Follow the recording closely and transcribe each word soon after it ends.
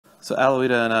So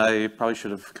Aloida and I probably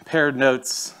should have compared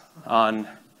notes on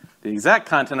the exact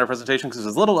content of our presentation because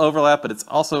there's a little overlap, but it's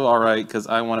also all right because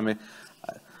I want to make,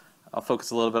 I'll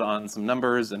focus a little bit on some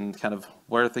numbers and kind of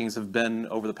where things have been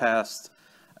over the past,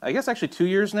 I guess actually 2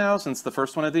 years now since the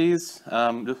first one of these.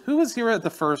 Who was here at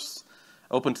the first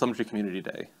Open Telemetry Community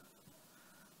Day?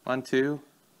 1, 2,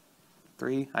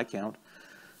 3, I count.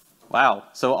 Wow,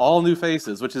 so all new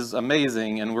faces, which is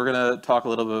amazing, and we're going to talk a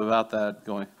little bit about that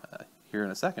going here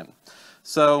in a second.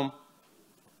 So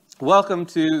welcome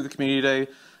to the Community Day.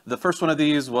 The first one of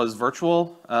these was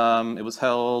virtual. It was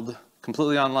held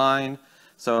completely online,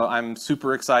 so I'm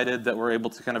super excited that we're able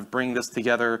to kind of bring this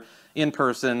together in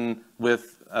person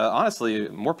with, honestly,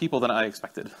 more people than I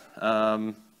expected.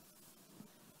 Who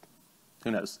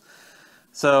knows?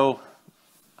 So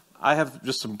I have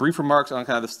just some brief remarks on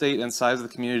kind of the state and size of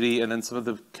the community, and then some of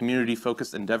the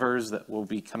community-focused endeavors that will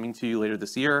be coming to you later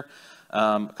this year.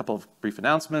 A couple of brief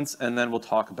announcements, and then we'll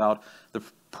talk about the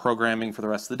programming for the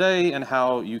rest of the day and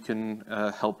how you can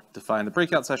help define the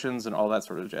breakout sessions and all that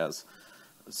sort of jazz.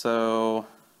 So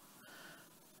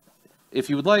if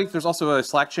you would like, there's also a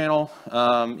Slack channel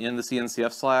in the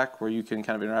CNCF Slack where you can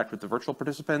kind of interact with the virtual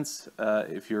participants.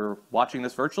 If you're watching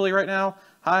this virtually right now,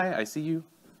 hi, I see you.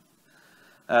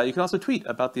 You can also tweet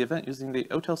about the event using the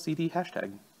OTelCD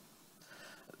hashtag.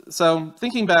 So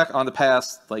thinking back on the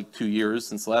past like 2 years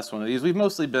since the last one of these, we've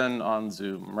mostly been on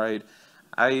Zoom, right?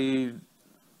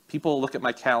 People look at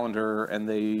my calendar and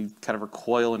they kind of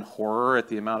recoil in horror at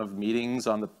the amount of meetings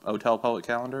on the OTel public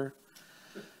calendar.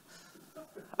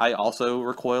 I also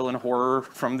recoil in horror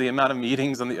from the amount of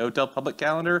meetings on the OTel public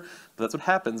calendar, but that's what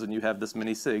happens when you have this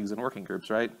many SIGs and working groups,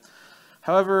 right?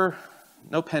 However,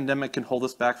 no pandemic can hold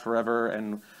us back forever,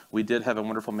 and we did have a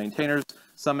wonderful maintainers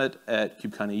summit at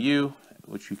KubeCon EU,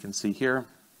 which you can see here.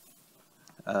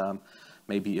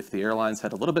 Maybe if the airlines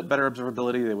had a little bit better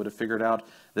observability, they would have figured out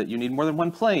that you need more than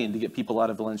one plane to get people out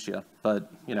of Valencia.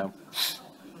 But, you know,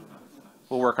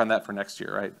 we'll work on that for next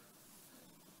year, right?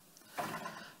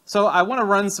 So I want to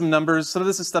run some numbers. Some of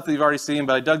this is stuff that you've already seen,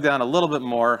 but I dug down a little bit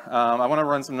more. I want to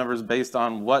run some numbers based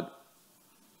on what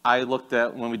I looked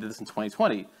at when we did this in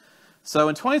 2020. So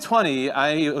in 2020,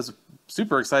 I was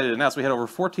super excited to announce we had over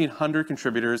 1,400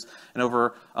 contributors and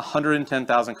over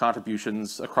 110,000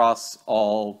 contributions across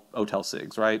all OTel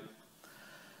SIGs, right?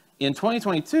 In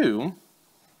 2022,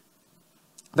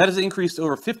 that has increased to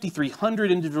over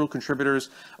 5,300 individual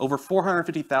contributors, over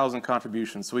 450,000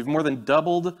 contributions. So we've more than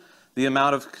doubled the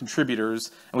amount of contributors,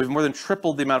 and we've more than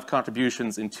tripled the amount of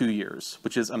contributions in 2 years,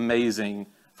 which is amazing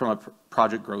from a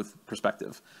project growth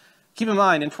perspective. Keep in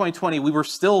mind, in 2020, we were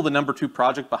still the #2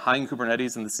 project behind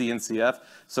Kubernetes in the CNCF.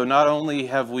 So not only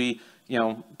have we,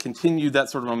 continued that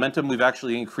sort of momentum, we've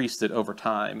actually increased it over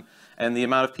time. And the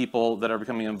amount of people that are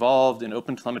becoming involved in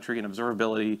open telemetry and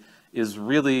observability is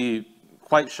really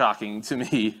quite shocking to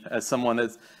me as someone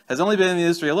that has only been in the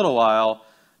industry a little while,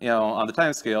 on the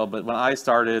time scale. But when I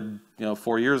started,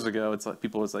 4 years ago, it's like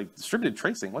people was like, distributed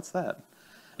tracing, what's that?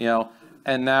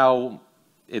 And now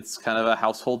it's kind of a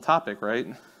household topic, right?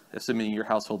 Assuming your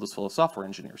household is full of software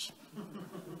engineers.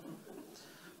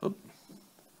 Oop.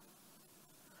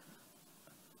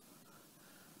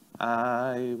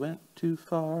 I went too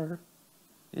far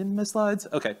in my slides.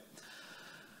 Okay.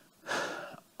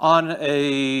 On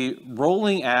a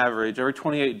rolling average, every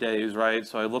 28 days, right?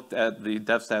 So I looked at the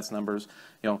dev stats numbers.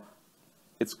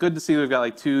 It's good to see we've got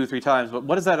like 2-3 times, but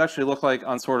what does that actually look like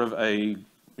on sort of a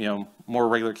more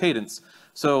regular cadence?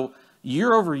 So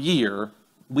year over year,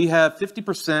 we have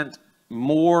 50%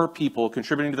 more people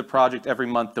contributing to the project every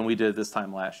month than we did this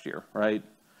time last year, right?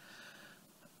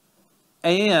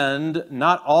 And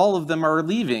not all of them are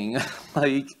leaving,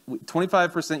 like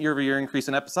 25% year over year increase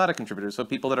in episodic contributors, so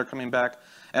people that are coming back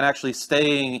and actually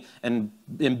staying and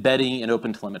embedding in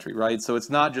open telemetry, right? So it's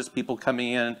not just people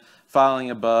coming in,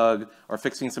 filing a bug, or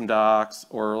fixing some docs,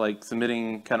 or like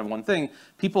submitting kind of one thing.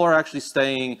 People are actually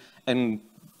staying and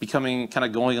becoming kind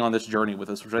of going on this journey with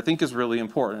us, which I think is really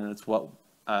important, and it's what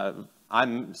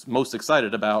I'm most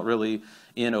excited about really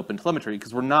in open telemetry,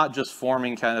 because we're not just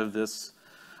forming kind of this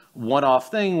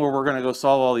one-off thing where we're going to go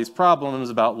solve all these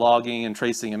problems about logging and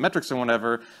tracing and metrics and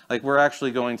whatever. Like, we're actually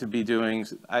going to be doing,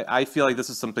 I feel like this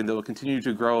is something that will continue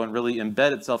to grow and really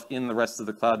embed itself in the rest of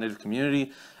the cloud native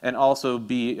community, and also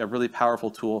be a really powerful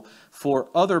tool for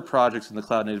other projects in the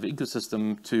cloud native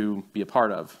ecosystem to be a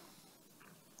part of.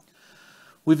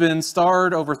 We've been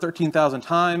starred over 13,000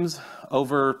 times.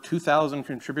 Over 2,000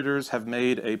 contributors have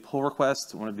made a pull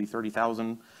request, one of the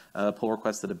 30,000 pull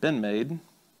requests that have been made.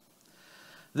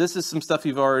 This is some stuff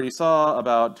you've already saw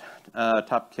about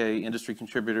top K industry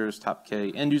contributors, top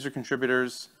K end user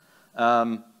contributors.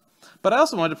 But I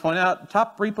also wanted to point out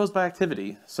top repos by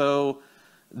activity. So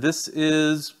this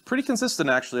is pretty consistent,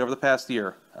 actually, over the past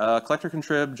year. Collector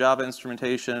contrib, Java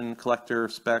instrumentation, collector,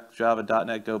 spec, Java,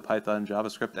 .NET, Go, Python,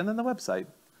 JavaScript, and then the website.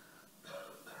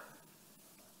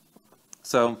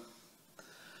 So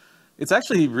it's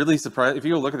actually really surprising. If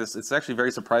you go look at this, it's actually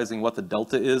very surprising what the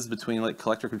delta is between like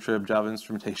collector contrib, Java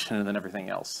instrumentation, and then everything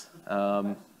else.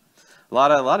 A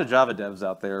lot of Java devs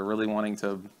out there really wanting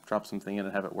to drop something in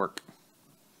and have it work.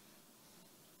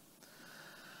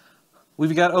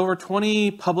 We've got over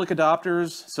 20 public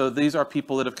adopters. So these are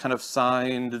people that have kind of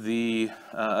signed the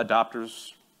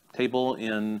adopters table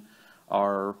in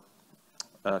our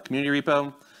community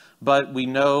repo. But we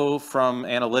know from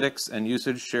analytics and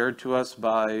usage shared to us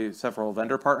by several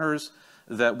vendor partners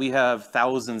that we have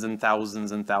thousands and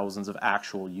thousands and thousands of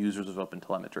actual users of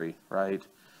OpenTelemetry, right?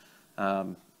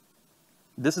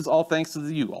 This is all thanks to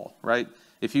you all, right?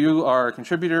 If you are a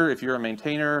contributor, if you're a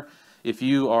maintainer, if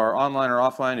you are online or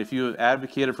offline, if you have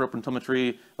advocated for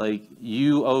OpenTelemetry, like,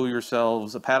 you owe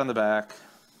yourselves a pat on the back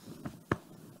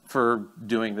for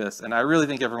doing this. And I really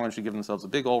think everyone should give themselves a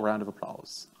big old round of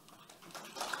applause.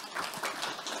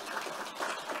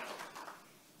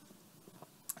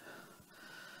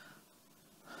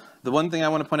 The one thing I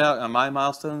want to point out on my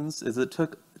milestones is it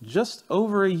took just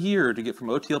over a year to get from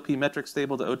OTLP metric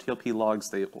stable to OTLP log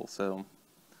stable. So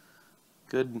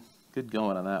good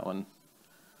going on that one.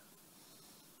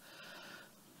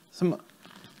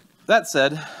 That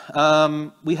said,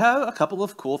 we have a couple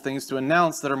of cool things to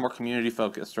announce that are more community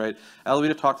focused, right?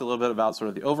 Alvita talked a little bit about sort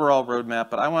of the overall roadmap,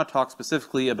 but I want to talk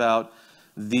specifically about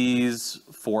these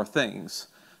 4 things.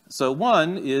 So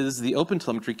one is the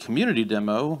OpenTelemetry community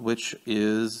demo, which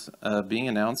is being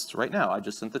announced right now. I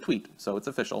just sent the tweet, so it's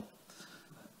official.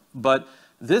 But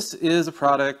this is a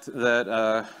product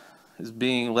that is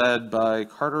being led by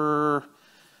Carter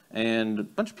and a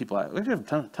bunch of people. We actually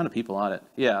have a ton of people on it.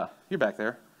 Yeah, you're back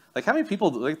there. Like, how many people?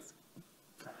 Like,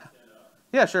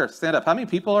 yeah, sure, stand up. How many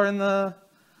people are in the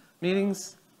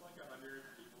meetings?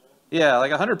 Yeah,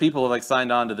 like 100 people have like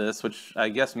signed on to this, which I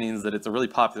guess means that it's a really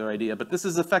popular idea. But this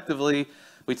is effectively,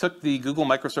 we took the Google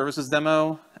microservices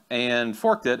demo and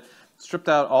forked it, stripped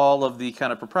out all of the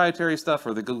kind of proprietary stuff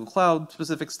or the Google Cloud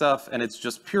specific stuff, and it's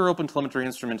just pure OpenTelemetry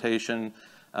instrumentation.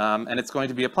 And it's going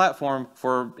to be a platform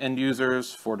for end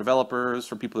users, for developers,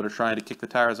 for people that are trying to kick the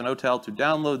tires on OTel to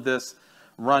download this,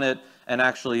 run it, and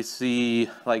actually see,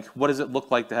 like, what does it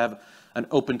look like to have an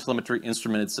OpenTelemetry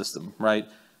instrumented system, right?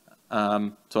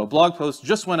 So a blog post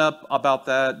just went up about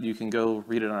that. You can go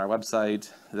read it on our website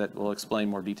that will explain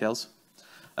more details.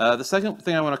 The second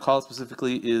thing I want to call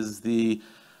specifically is the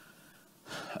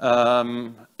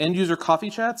end user coffee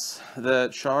chats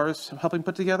that Shar is helping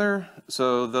put together.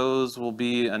 So those will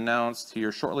be announced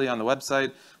here shortly on the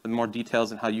website with more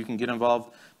details on how you can get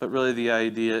involved. But really the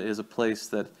idea is a place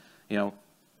that, you know,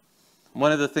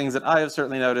 one of the things that I have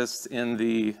certainly noticed in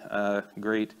the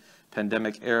great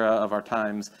pandemic era of our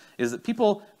times is that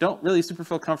people don't really super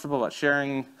feel comfortable about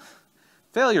sharing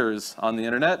failures on the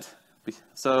internet.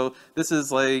 So this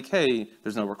is like, hey,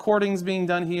 there's no recordings being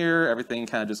done here. Everything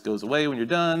kind of just goes away when you're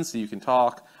done, so you can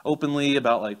talk openly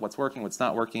about like what's working, what's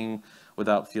not working,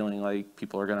 without feeling like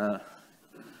people are gonna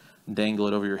dangle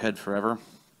it over your head forever.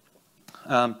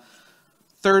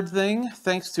 Third thing,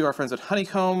 thanks to our friends at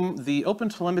Honeycomb, the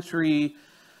OpenTelemetry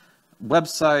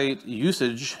website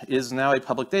usage is now a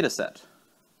public data set.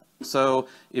 So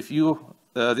if you,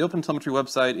 the OpenTelemetry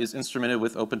website is instrumented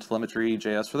with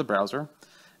OpenTelemetry.js for the browser.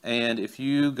 And if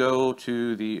you go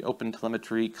to the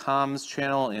OpenTelemetry comms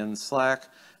channel in Slack,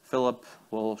 Philip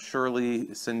will surely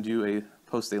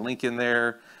post a link in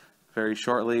there very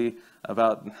shortly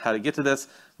about how to get to this.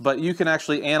 But you can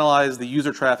actually analyze the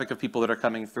user traffic of people that are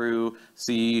coming through,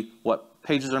 see what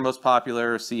pages are most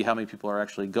popular, see how many people are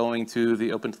actually going to the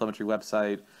OpenTelemetry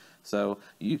website. So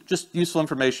just useful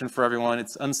information for everyone.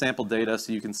 It's unsampled data,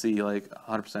 so you can see like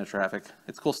 100% of traffic.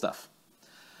 It's cool stuff.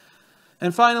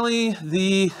 And finally,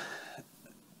 the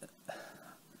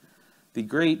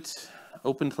great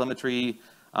OpenTelemetry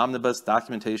omnibus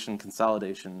documentation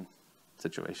consolidation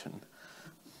situation.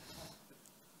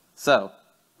 So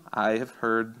I have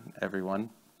heard everyone,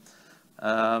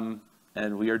 and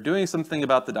we are doing something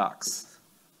about the docs.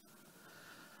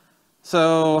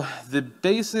 So the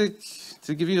basic,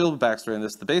 to give you a little backstory on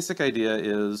this, the basic idea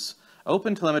is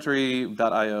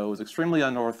OpenTelemetry.io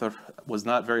was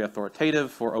not very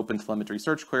authoritative for OpenTelemetry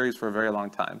search queries for a very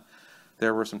long time.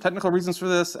 There were some technical reasons for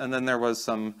this, and then there was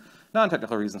some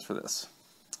non-technical reasons for this.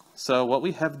 So what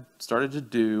we have started to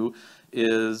do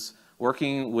is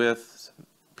working with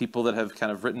people that have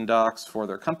kind of written docs for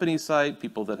their company site,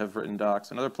 people that have written docs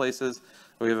in other places,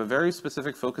 We have a very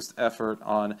specific focused effort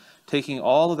on taking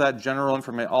all of that general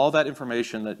information, all that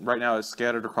information that right now is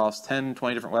scattered across 10,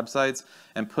 20 different websites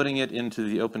and putting it into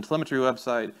the OpenTelemetry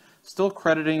website, still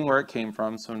crediting where it came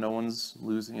from so no one's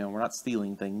losing, we're not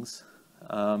stealing things.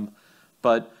 And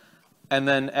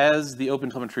then as the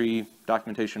OpenTelemetry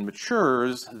documentation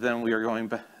matures, then we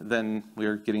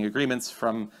are getting agreements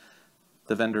from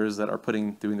the vendors that are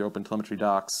doing their OpenTelemetry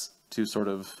docs to sort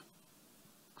of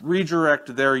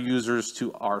redirect their users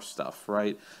to our stuff,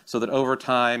 right? So that over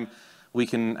time, we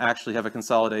can actually have a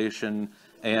consolidation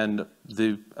and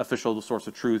the official source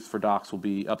of truth for docs will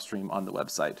be upstream on the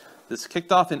website. This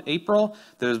kicked off in April.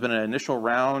 There's been an initial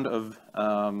round of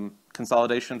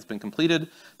consolidation that's been completed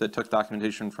that took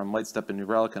documentation from Lightstep and New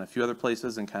Relic and a few other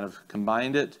places and kind of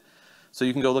combined it. So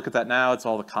you can go look at that now. It's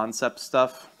all the concept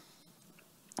stuff.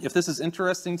 If this is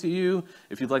interesting to you,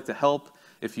 if you'd like to help,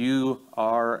 if you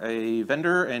are a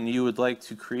vendor and you would like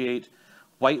to create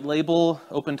white label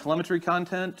OpenTelemetry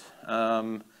content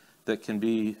that can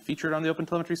be featured on the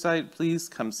OpenTelemetry site, please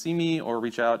come see me or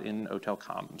reach out in OTel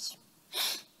comms.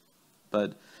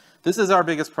 But this is our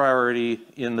biggest priority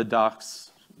in the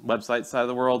docs website side of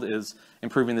the world, is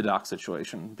improving the docs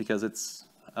situation, because it's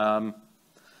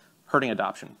hurting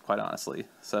adoption, quite honestly.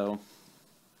 So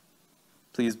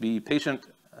please be patient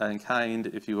and kind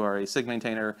if you are a SIG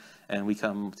maintainer, and we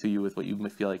come to you with what you may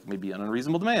feel like may be an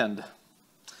unreasonable demand.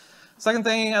 Second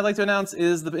thing I'd like to announce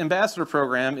is the ambassador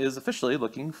program is officially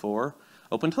looking for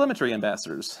OpenTelemetry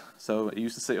ambassadors. So it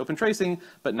used to say Open Tracing,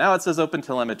 but now it says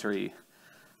OpenTelemetry.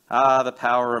 Ah, the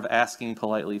power of asking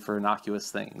politely for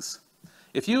innocuous things.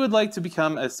 If you would like to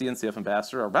become a CNCF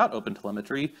ambassador about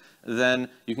OpenTelemetry, then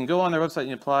you can go on their website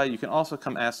and apply. You can also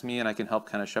come ask me and I can help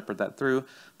kind of shepherd that through.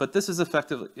 But this is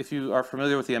effective, if you are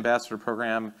familiar with the ambassador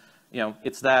program,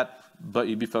 it's that, but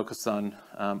you'd be focused on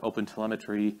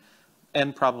OpenTelemetry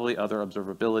and probably other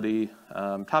observability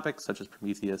topics such as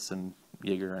Prometheus and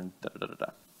Jaeger and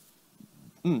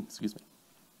excuse me.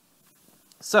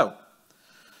 So,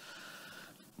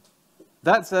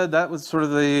 that said, that was sort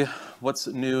of what's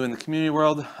new in the community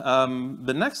world.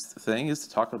 The next thing is to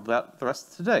talk about the rest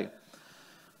of today.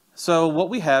 So what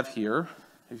we have here,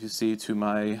 if you see to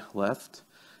my left,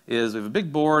 is we have a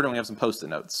big board and we have some Post-it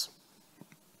notes.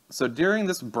 So during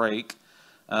this break,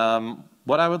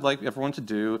 what I would like everyone to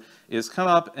do is come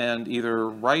up and either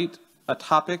write a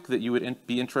topic that you would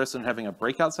be interested in having a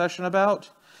breakout session about,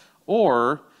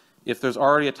 or if there's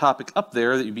already a topic up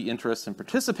there that you'd be interested in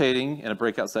participating in a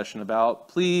breakout session about,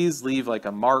 please leave like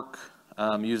a mark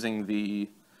using the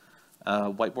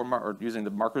whiteboard mark or using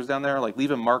the markers down there. Like leave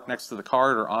a mark next to the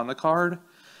card or on the card.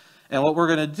 And what we're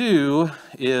going to do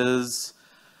is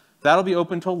that'll be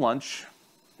open till lunch.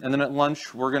 And then at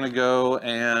lunch, we're going to go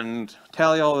and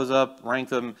tally all those up, rank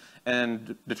them,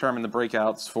 and determine the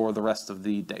breakouts for the rest of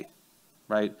the day,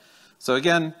 right? So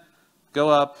again, go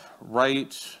up,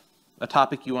 write a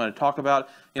topic you want to talk about.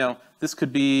 This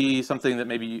could be something that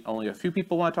maybe only a few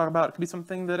people want to talk about. It could be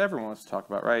something that everyone wants to talk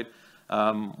about, right?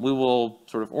 We will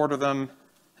sort of order them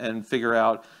and figure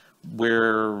out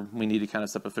where we need to kind of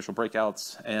set up official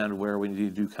breakouts and where we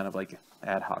need to do kind of like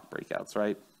ad hoc breakouts,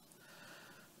 right?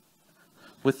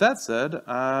 With that said,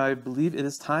 I believe it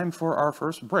is time for our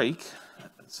first break.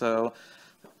 So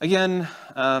again,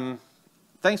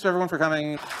 thanks to everyone for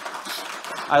coming.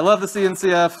 I love the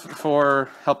CNCF for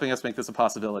helping us make this a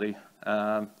possibility.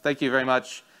 Thank you very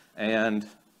much, and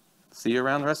see you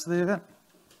around the rest of the event.